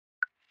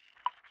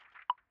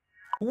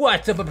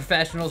What's up,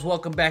 professionals?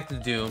 Welcome back to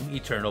Doom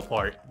Eternal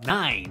Part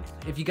 9.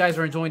 If you guys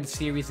are enjoying the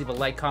series, leave a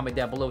like, comment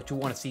down below what you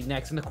want to see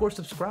next, and of course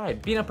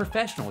subscribe. Being a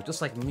professional,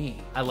 just like me.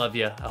 I love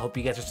you. I hope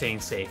you guys are staying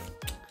safe.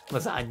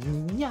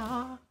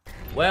 Lasagna.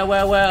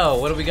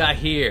 Well, what do we got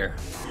here?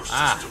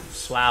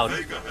 Cloud.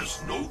 Vega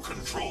has no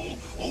control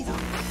over.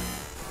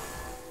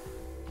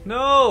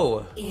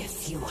 No!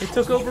 It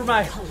took over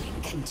my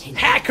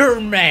Hacker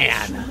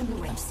Man!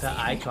 The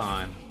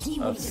icon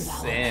of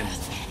sin.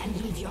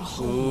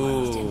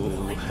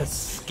 Ooh,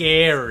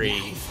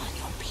 scary.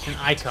 An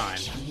icon.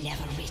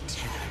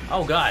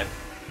 Oh god.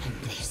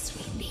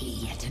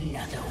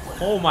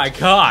 Oh my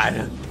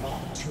god.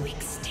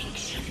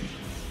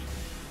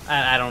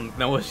 I don't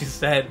know what she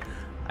said.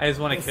 I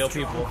just want to kill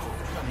people.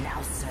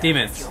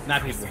 Demons,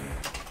 not people.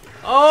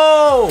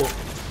 Oh!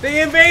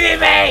 They invaded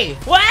me!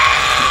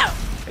 Wow!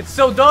 It's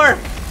so dark.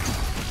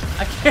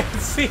 I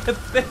can't see a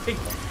thing.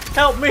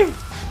 Help me!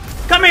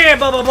 Come here,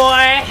 Bubba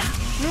Boy!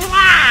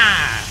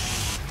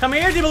 Mwah! Come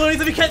here, Demon. Let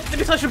me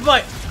touch your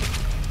butt.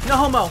 No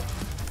homo.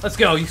 Let's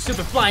go, you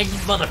stupid flying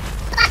mother.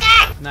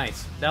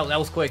 Nice. That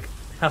was quick.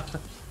 That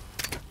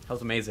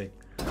was amazing.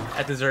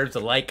 That deserves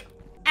a like.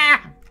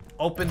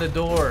 Open the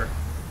door.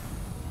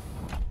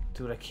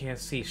 Dude, I can't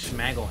see.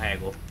 Schmaggle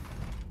haggle.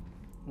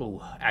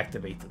 Ooh,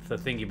 activate the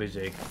thingy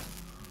majig.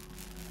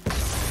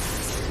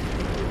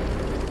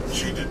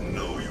 She didn't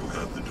know you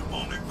had the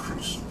demonic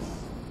crucible.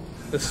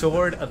 The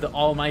sword of the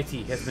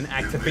Almighty has been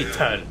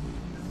activated.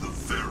 The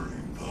very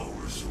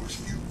power source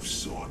you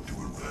sought to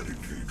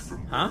eradicate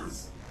from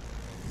Earth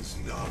is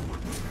not what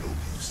will help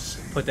you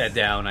save. Put that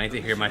down. I need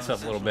to hear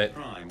myself a little bit.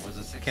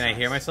 Can I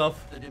hear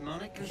myself?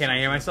 Can I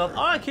hear myself?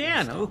 Oh, I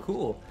can. Oh,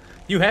 cool.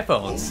 New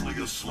headphones.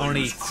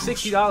 Only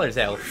 $60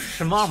 at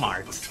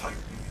Schmalmart.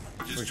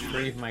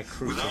 Retrieve my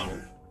crucible.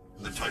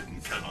 The Titan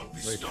cannot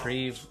be stopped.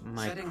 Retrieve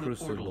my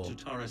crucible.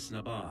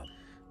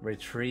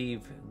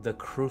 Retrieve the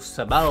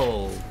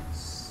crucible.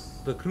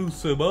 The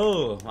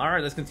crucible.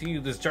 Alright, let's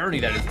continue this journey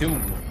that is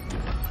Doom.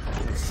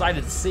 I'm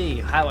excited to see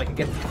how I can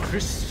get the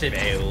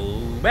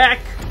crucible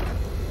back.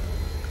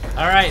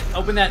 Alright,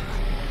 open that.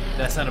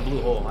 That's not a blue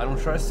hole. I don't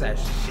trust that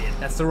shit.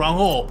 That's the wrong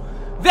hole.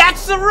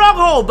 That's the wrong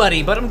hole,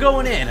 buddy, but I'm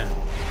going in.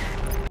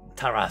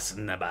 Taras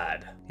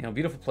Nabad. You know,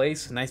 beautiful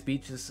place, nice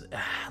beaches.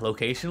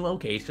 Location.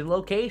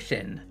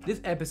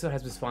 This episode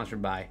has been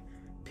sponsored by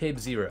Pib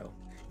Zero.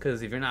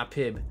 Because if you're not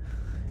Pib,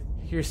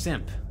 you're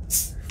Simp.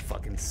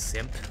 Fucking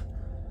Simp.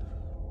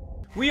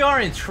 We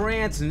are in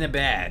Trans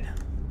Nabad.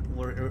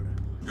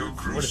 Your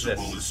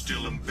crucible is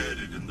still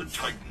embedded in the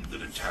Titan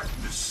that attacked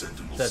this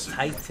Sentinel The city.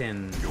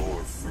 Titan.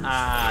 Your first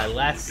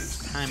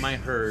last time I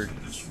heard.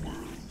 in this world,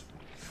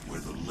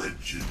 where the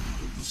legend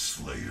of the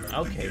Slayer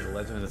Okay, began. the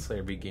Legend of the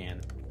Slayer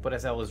began. But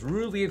as I was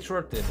rudely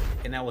interrupted,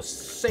 and I was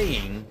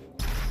saying,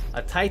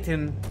 a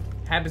Titan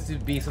happens to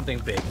be something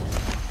big.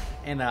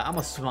 And I'm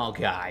a small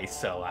guy,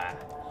 so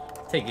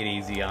take it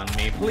easy on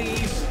me,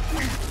 please.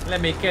 Let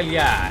me kill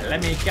ya,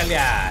 let me kill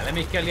ya, let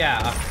me kill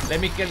ya,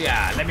 let me kill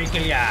ya, let me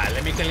kill ya,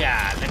 let me kill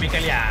ya, let me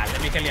kill ya,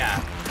 let me kill ya.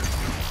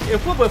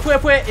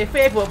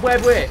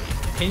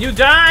 Can you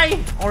die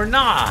or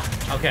not?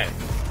 Okay.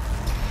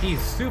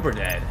 He's super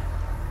dead.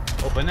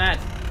 Open that.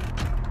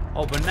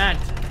 Open that.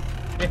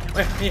 Open.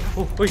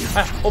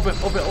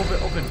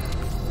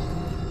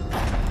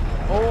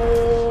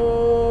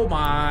 Oh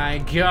my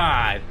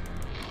god.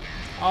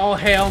 Oh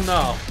hell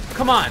no.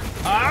 Come on.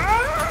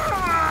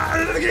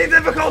 This is getting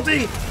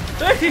difficulty.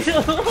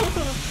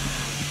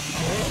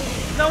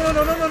 No.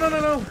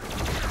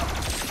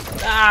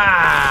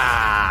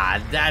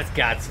 That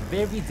got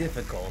very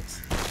difficult.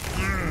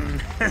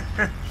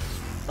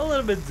 A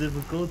little bit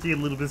difficulty, a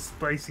little bit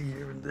spicy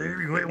here and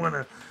there. You might want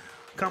to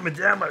calm it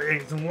down by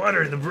adding some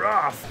water in the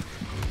broth.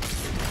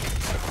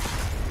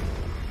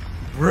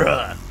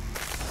 Bruh.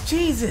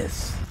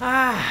 Jesus.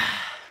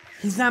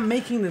 He's not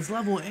making this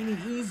level any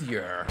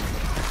easier.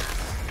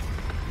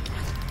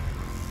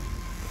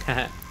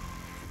 No.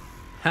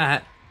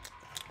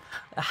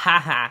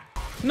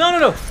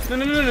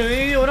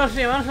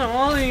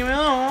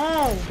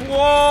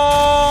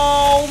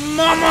 Whoa,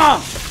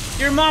 mama!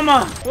 Your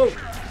mama! Whoa.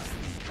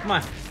 Come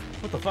on.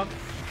 What the fuck?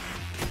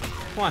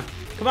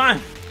 Come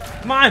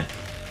on.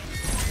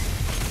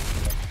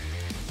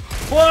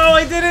 Whoa,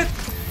 I did it!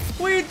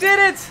 We did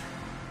it!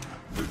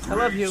 I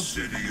love you.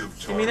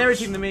 You mean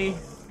everything to me.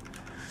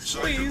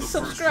 Please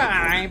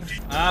subscribe.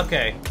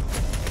 Okay.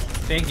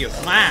 Thank you.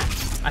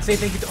 I say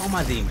thank you to all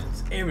my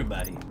demons.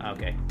 Everybody.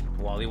 Okay.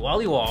 Wally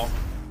wall.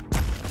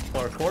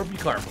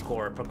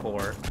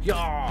 Parkour.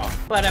 Yeah.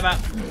 What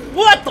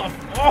the?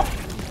 Oh.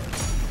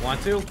 1,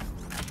 2,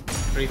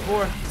 3,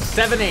 4,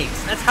 7, 8.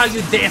 That's how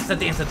you dance the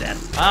dance of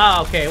death.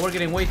 Okay. We're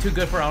getting way too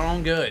good for our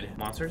own good.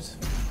 Monsters?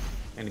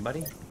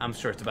 Anybody? I'm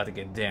sure it's about to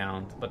get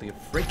down. It's about to get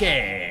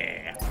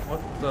freaky.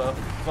 What the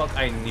fuck?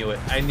 I knew it.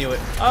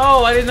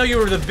 Oh, I didn't know you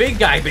were the big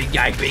guy.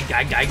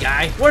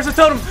 Where's the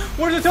totem?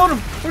 No.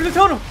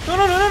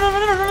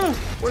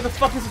 Where the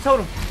fuck is the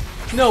totem?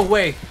 No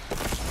way.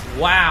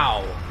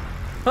 Wow.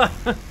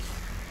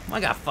 I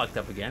got fucked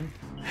up again.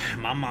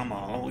 My mama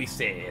always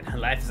said,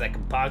 life is like a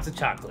box of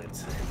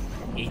chocolates.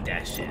 Eat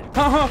that shit.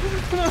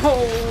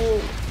 No!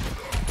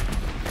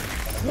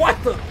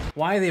 What the?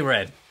 Why are they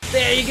red?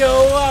 There you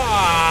go!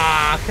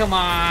 Ah, come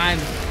on!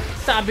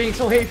 Stop being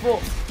so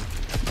hateful!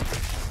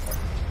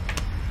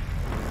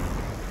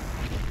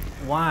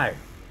 Why?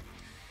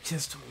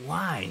 Just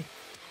why?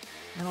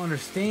 I don't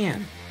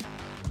understand.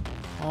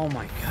 Oh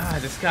my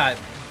god, this got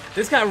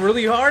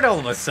really hard all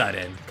of a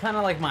sudden. Kind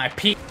of like my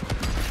peak.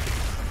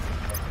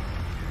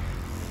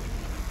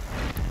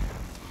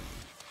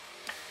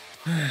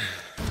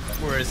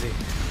 Where is he?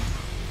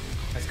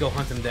 Let's go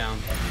hunt him down.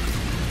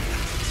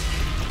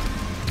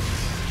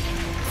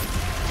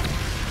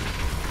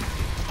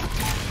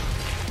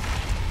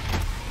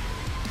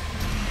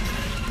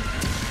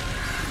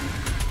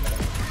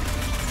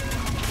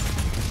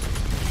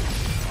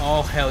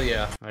 Oh, hell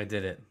yeah. I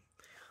did it.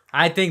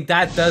 I think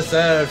that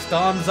deserves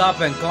thumbs up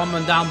and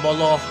comment down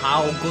below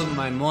how good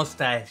my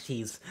mustache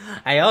is.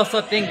 I also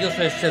think you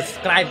should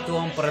subscribe to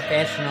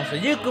Unprofessional so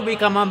you could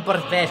become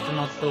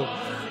unprofessional too.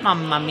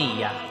 Mamma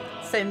mia.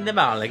 Sende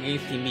male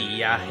gifti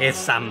mia.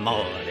 Es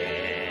amore.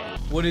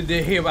 What did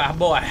they hear about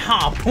boy?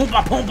 Ha!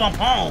 Poompa poompa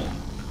poom!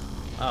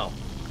 Oh.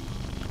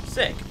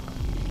 Sick.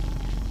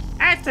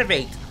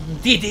 Activate!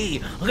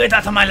 DD! Get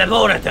out of my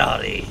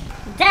laboratory!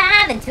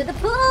 Dive into the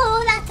pool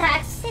of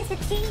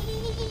toxicity,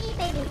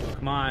 baby.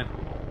 Come on.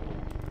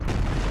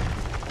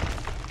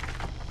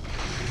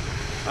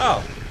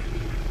 Oh.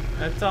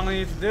 That's all I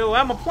need to do.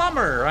 I'm a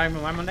plumber.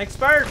 I'm an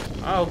expert.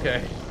 Oh,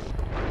 okay.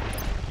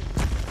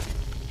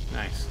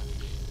 Nice.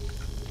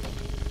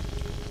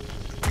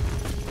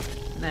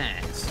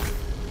 Nice.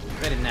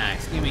 Very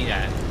nice. Give me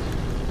that.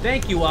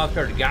 Thank you,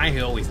 Walker, the guy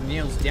who always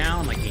kneels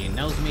down like he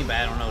knows me, but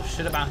I don't know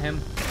shit about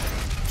him.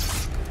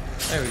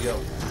 There we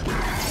go.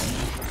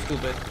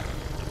 Stupid.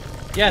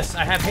 Yes,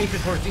 I have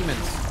hatred towards demons.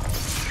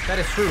 That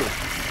is true.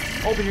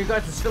 Open your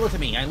guts and spill it to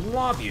me. I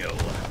love you.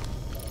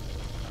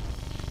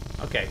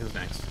 Okay, who's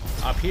next?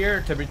 Up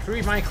here to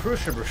retrieve my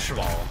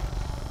crucible.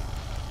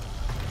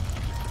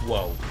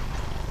 Whoa.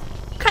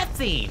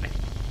 Cutscene!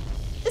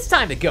 It's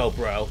time to go,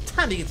 bro.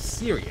 Time to get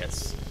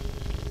serious.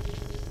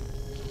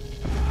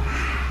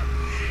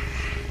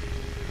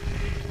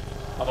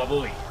 Baba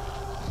booey.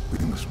 We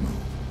must move.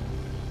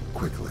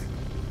 Quickly.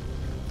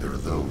 There are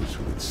those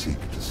who would seek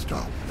to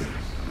stop this.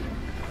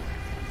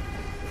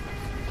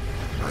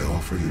 I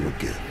offer you a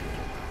gift.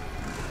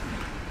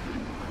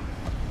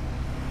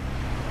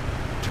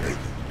 Take it.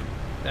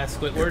 That's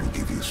Squidward? It will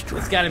give you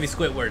strength. It's gotta be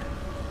Squidward.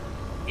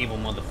 Evil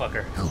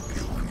motherfucker. Help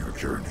you on your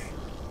journey.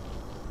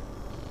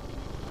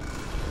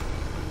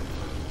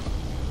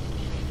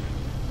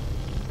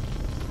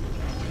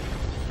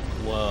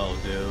 Whoa,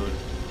 dude.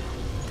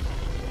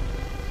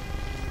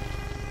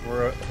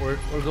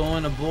 We're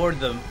going aboard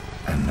the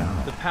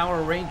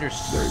Power Rangers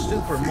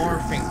super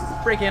morphing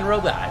freaking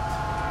robot.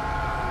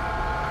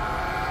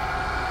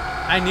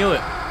 I knew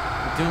it.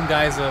 Doom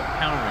guy's a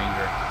Power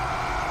Ranger.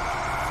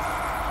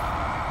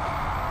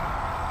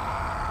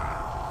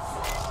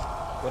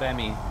 What I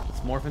mean?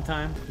 It's morphin'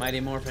 time. Mighty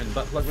Morphin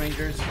Butt Plug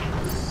Rangers.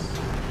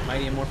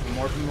 Mighty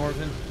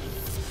Morphin.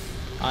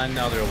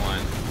 Another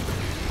one.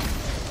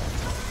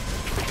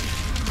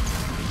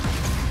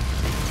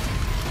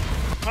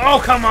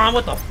 Oh, come on,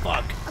 what the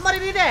fuck? I'm gonna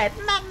do that.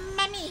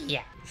 Mamma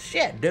mia.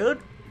 Shit,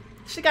 dude.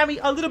 She got me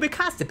a little bit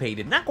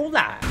constipated, not gonna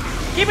lie.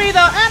 Give me the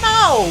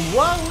ammo!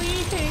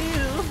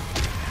 Whoa-wee-hoo.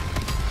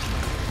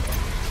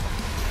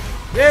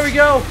 There we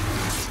go.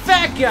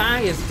 That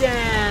guy is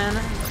down.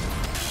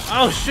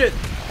 Oh, shit.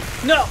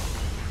 No!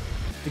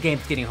 The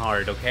game's getting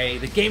hard, okay?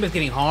 The game is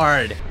getting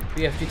hard.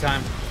 BFG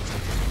time.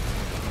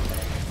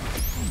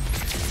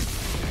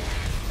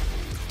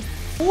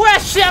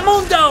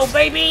 Mundo,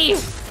 baby!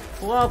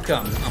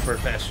 Welcome,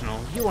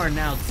 Unprofessional. You are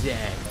now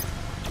dead.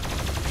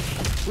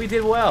 We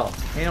did well.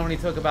 It only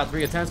took about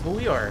 3 attempts, but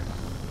we are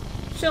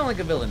chilling like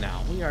a villain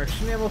now. We are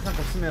Schmibble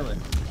Funko Smillin'.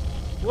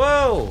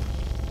 Whoa!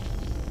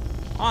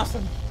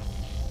 Awesome.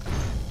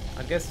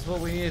 I guess that's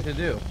what we needed to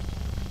do.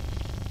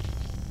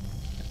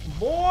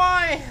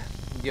 Boy!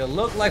 You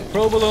look like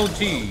provolone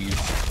cheese.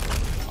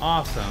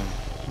 Awesome.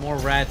 More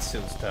rad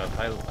suit stuff.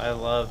 I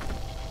love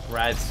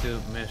rad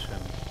suit mission.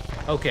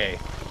 Okay.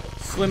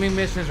 Swimming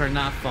missions are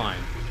not fun.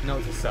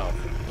 Note to self.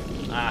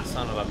 Ah,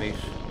 son of a bitch.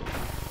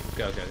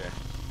 Go.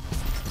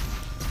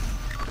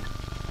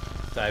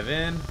 Dive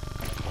in.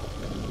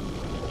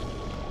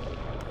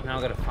 Now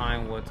I gotta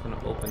find what's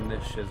gonna open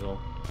this shizzle.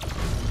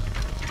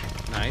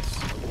 Nice.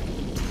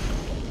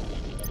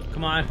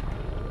 Come on.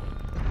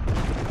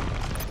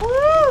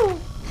 Woo!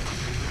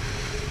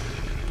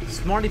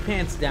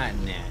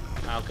 SmartyPants.net.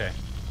 Okay.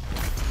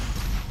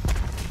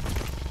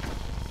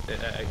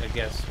 I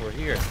guess we're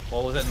here.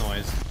 What was that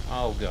noise?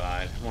 Oh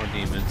god, more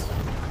demons.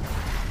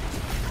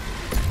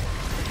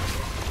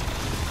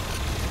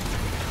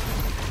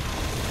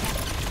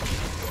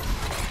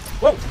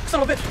 Whoa,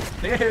 son of a bitch!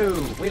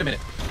 No, wait a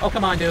minute. Oh,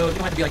 come on, dude. You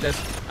don't have to be like this.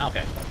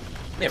 Okay.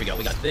 There we go.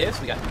 We got this.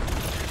 We got...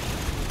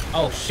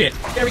 Oh, shit.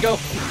 There we go.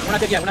 We're not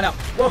dead yet. We're not out.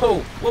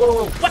 Whoa.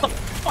 What the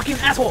fucking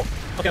asshole?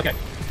 Okay.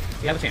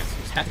 You have a chance.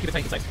 You just have to keep it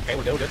tight and concise. Okay,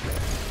 we're good, we're good.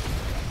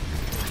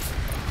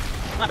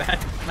 Not bad.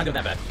 Not doing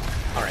that bad.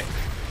 Alright.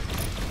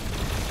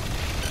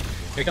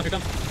 Here he comes, here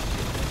he comes.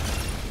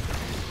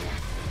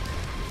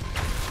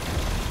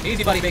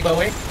 Easy, buddy, big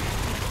boy.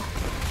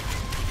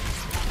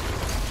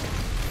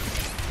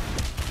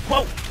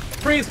 Whoa!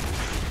 Freeze!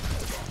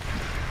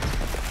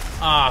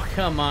 Aw, oh,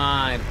 come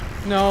on.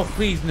 No,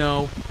 please,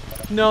 no.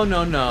 No,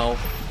 no, no.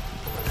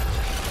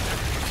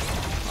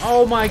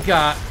 Oh my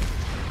god.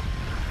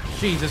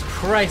 Jesus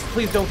Christ,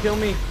 please don't kill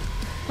me.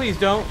 Please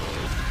don't.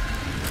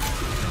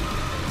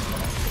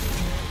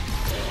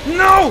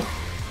 No!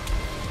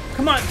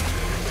 Come on.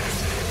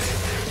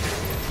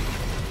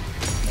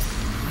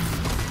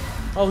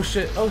 Oh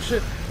shit, oh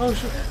shit, oh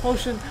shit,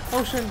 ocean,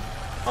 ocean.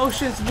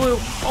 Ocean's blue,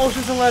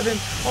 Ocean's 11,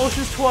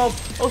 Ocean's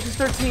 12, Ocean's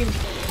 13.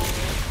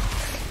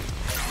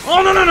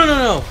 Oh no, no, no, no,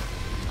 no!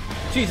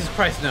 Jesus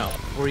Christ, no.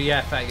 Where you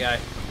at, fat guy?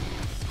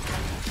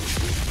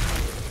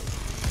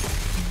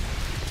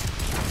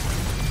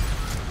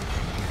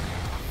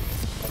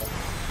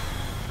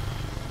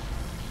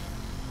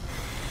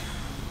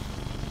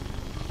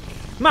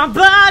 My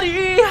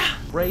body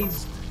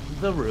raised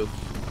the roof.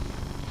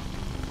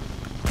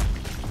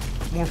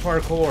 More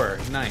parkour.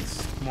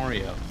 Nice.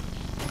 Mario.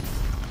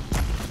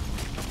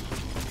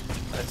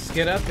 Let's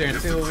get up there and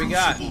see what we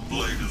got. The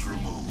blade is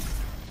removed.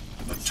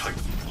 The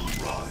Titan will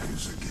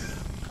rise again.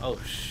 Oh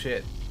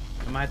shit.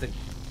 I might have to...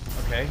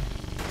 Okay.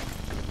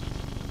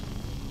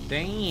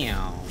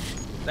 Damn.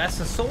 That's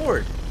a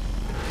sword.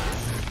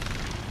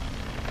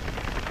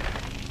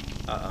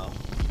 Uh-oh.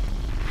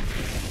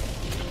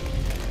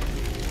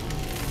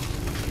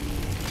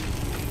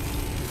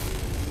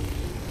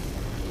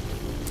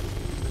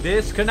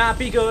 This could not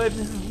be good.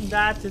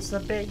 That is a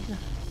big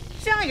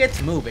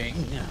giant moving.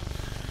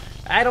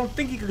 I don't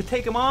think you could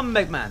take him on,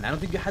 big man. I don't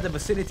think you had the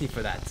vicinity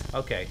for that.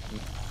 Okay.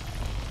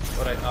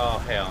 What I... Oh,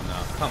 hell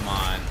no. Come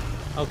on.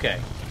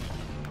 Okay.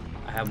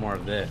 I have more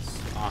of this.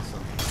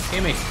 Awesome.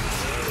 Gimme.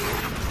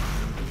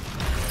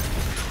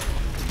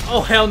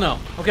 Oh, hell no.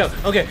 Okay,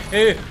 okay.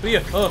 Hey,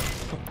 yeah. Oh.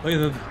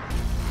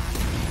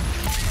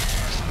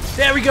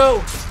 There we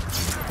go.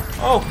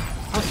 Oh,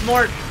 I'm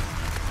smart.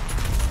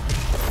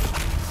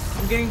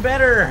 I'm getting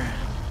better.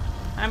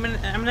 I'm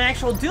an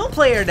actual Doom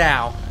player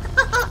now.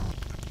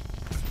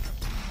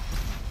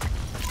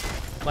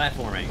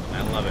 Platforming.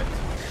 I love it.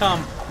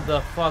 Come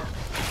the fuck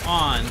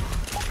on.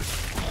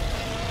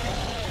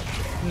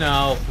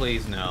 No,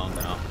 please, no,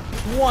 no.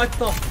 What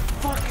the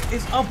fuck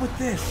is up with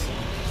this?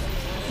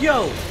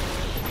 Yo!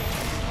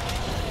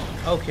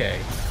 Okay,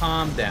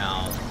 calm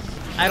down.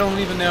 I don't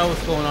even know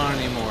what's going on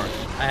anymore.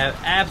 I have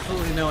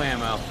absolutely no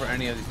ammo for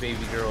any of these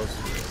baby girls.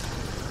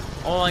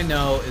 All I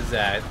know is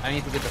that I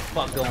need to get the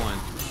fuck going.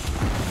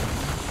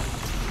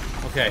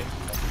 Okay.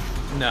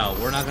 No,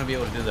 we're not gonna be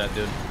able to do that,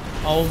 dude.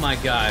 Oh my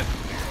god.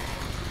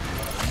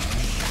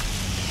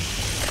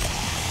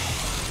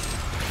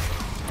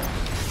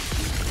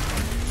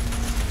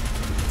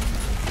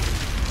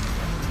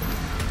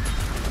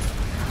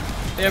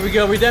 There we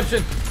go,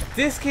 redemption.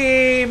 This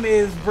game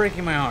is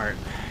breaking my heart.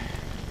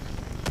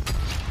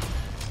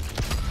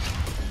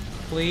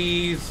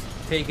 Please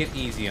take it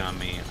easy on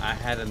me. I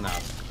had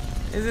enough.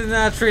 This is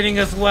not treating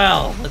us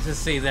well. Let's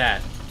just say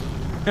that.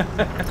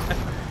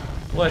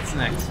 What's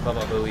next,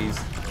 Bubba Booies?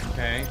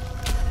 Okay.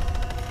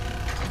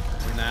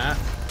 We're not.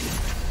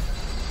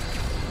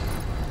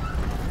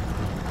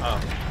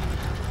 Oh.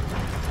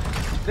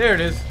 There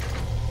it is.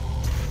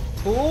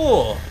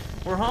 Cool.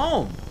 We're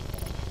home.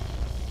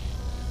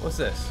 What's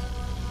this?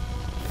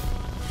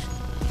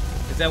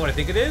 Is that what I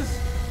think it is?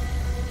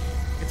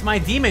 It's my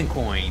demon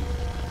coin.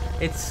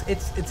 Its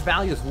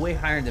value is way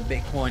higher than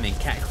Bitcoin and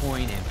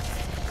Catcoin and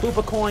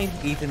Koopa Coin.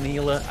 Ethan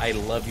Neela, I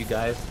love you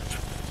guys.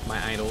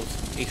 My idols.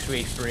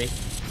 H3, H3.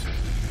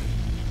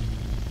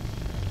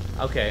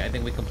 Okay, I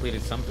think we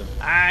completed something.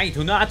 I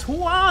do not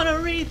want to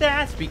read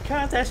that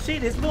because that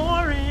shit is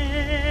boring.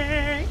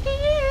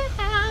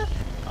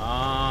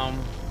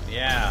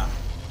 Yeah.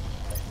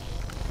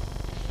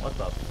 What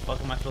the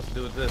fuck am I supposed to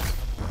do with this?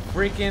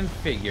 Freaking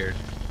figured.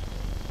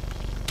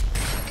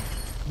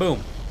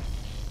 Boom.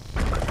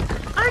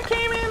 I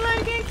came in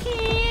like a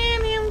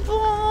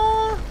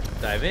cannonball.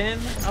 Dive in?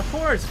 Of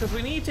course, because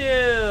we need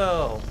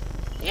to.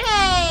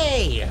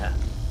 Yay!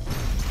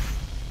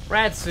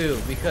 Rad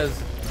suit, because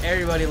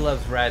everybody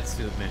loves rad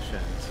suit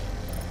missions.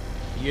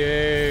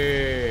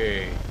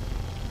 Yay!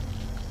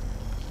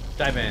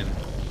 Dive in.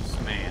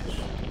 Smash.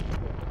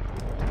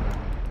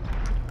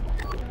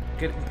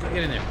 Get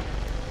in there.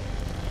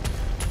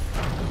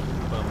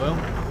 Boom, boom.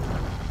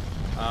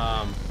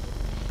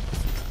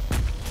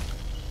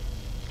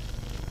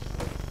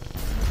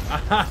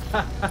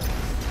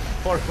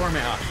 Poor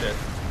format. Oh shit.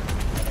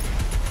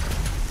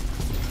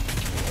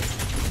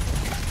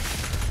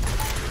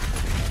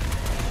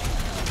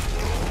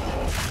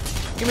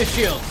 Give me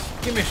shields.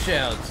 Give me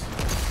shields.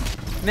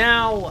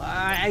 Now,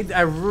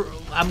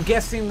 I'm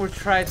guessing we're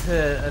trying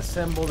to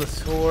assemble the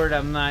sword.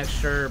 I'm not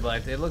sure,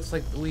 but it looks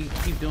like we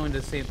keep doing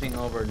the same thing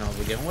over and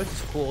over again, which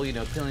is cool. You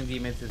know, killing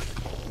demons is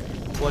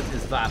what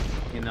is that,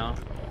 you know?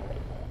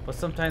 But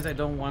sometimes I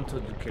don't want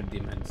to kill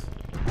demons.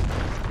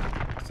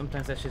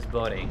 Sometimes that's just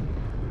boring.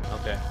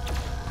 Okay.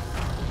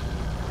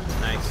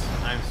 Nice.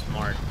 I'm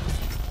smart.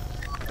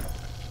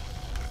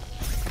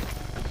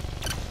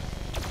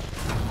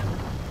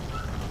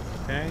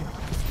 Okay.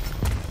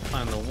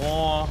 Climb the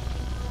wall.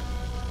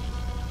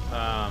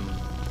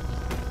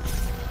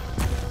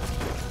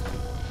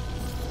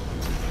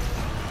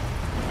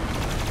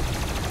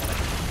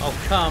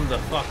 Oh, come the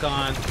fuck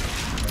on.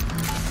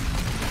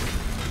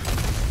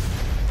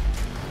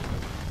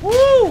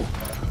 Woo!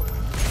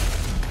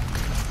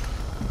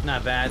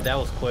 Not bad. That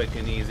was quick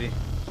and easy.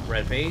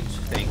 Red page.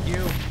 Thank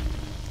you.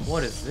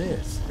 What is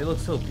this? It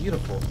looks so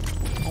beautiful.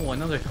 Oh,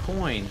 another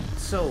coin.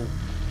 So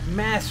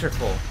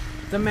masterful.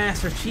 The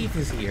Master Chief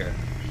is here.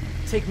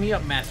 Take me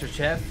up, Master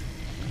Chef.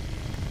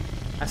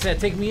 I said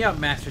take me up,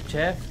 Master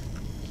Chef.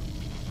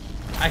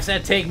 I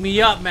said take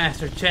me up,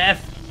 Master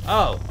Chef.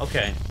 Oh,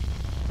 okay.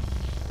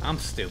 I'm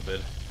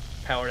stupid.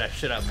 Power that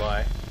shit up,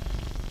 boy.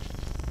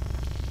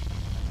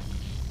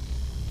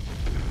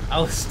 I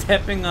was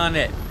stepping on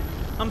it.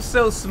 I'm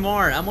so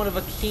smart. I'm one of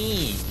a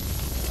king.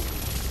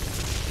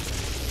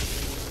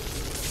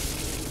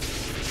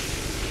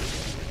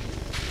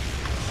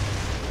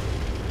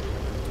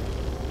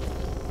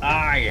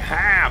 I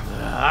have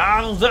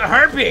the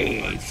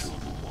herpes.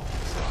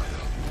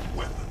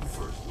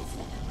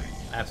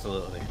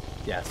 Absolutely.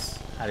 Yes.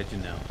 How did you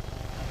know?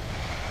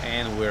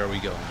 And where are we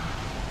going?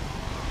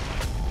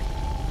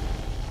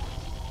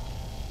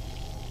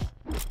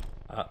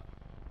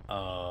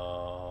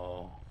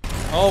 Uh-oh.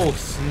 Oh,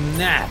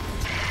 snap.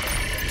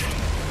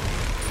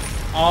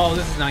 Oh,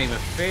 this is not even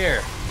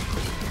fair.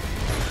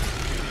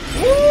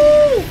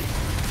 Woo!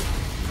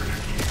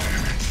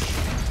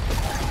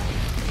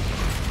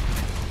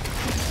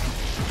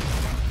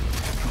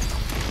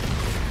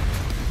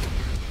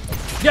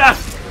 Yes!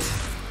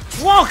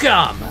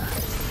 Welcome!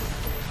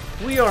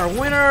 We are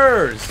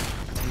winners!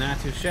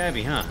 Not too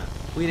shabby, huh?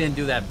 We didn't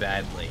do that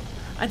badly.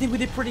 I think we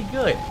did pretty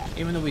good,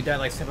 even though we died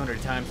like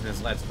 700 times in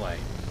this Let's Play.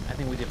 I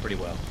think we did pretty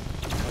well.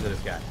 Look at this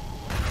guy.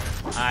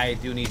 I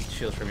do need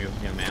shields from you,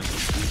 young man.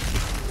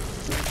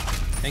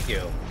 Thank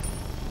you.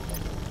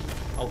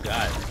 Oh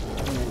god.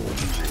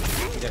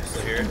 You guys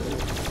still here?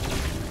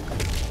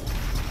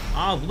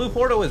 Oh, blue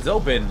portal is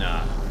open.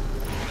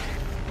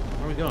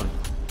 Where are we going?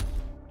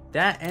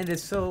 That ended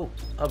so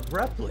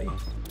abruptly.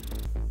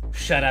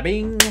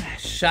 Shada-bing,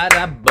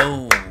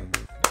 shada-boom.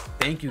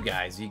 Thank you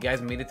guys. You guys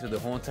made it through the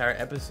whole entire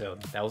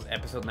episode. That was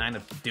episode 9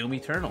 of Doom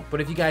Eternal. But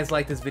if you guys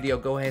like this video,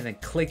 go ahead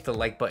and click the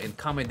like button,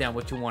 comment down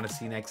what you want to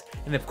see next,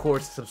 and of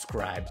course,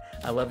 subscribe.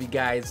 I love you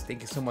guys.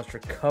 Thank you so much for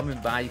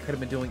coming by. You could have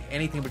been doing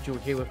anything, but you were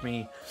here with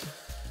me.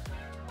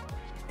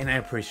 And I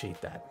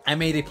appreciate that. I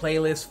made a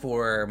playlist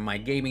for my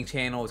gaming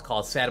channel. It's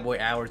called Sad Boy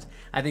Hours.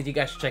 I think you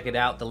guys should check it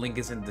out. The link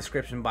is in the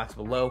description box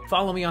below.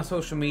 Follow me on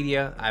social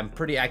media. I'm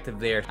pretty active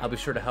there. I'll be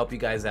sure to help you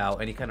guys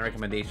out. Any kind of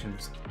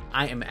recommendations.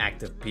 I am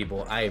active,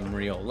 people. I am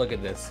real. Look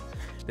at this.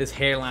 This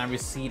hairline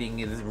receding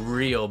is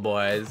real,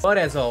 boys. But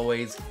as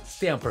always,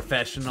 stay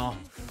unprofessional.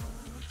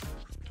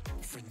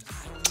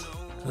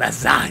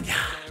 Lasagna.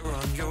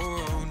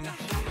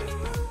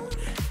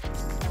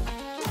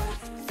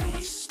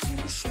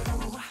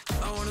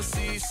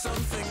 See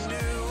something new,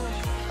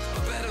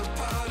 a better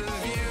part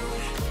of you.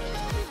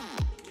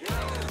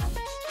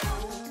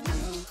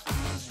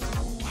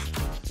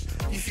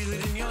 You feel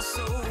it in your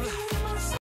soul.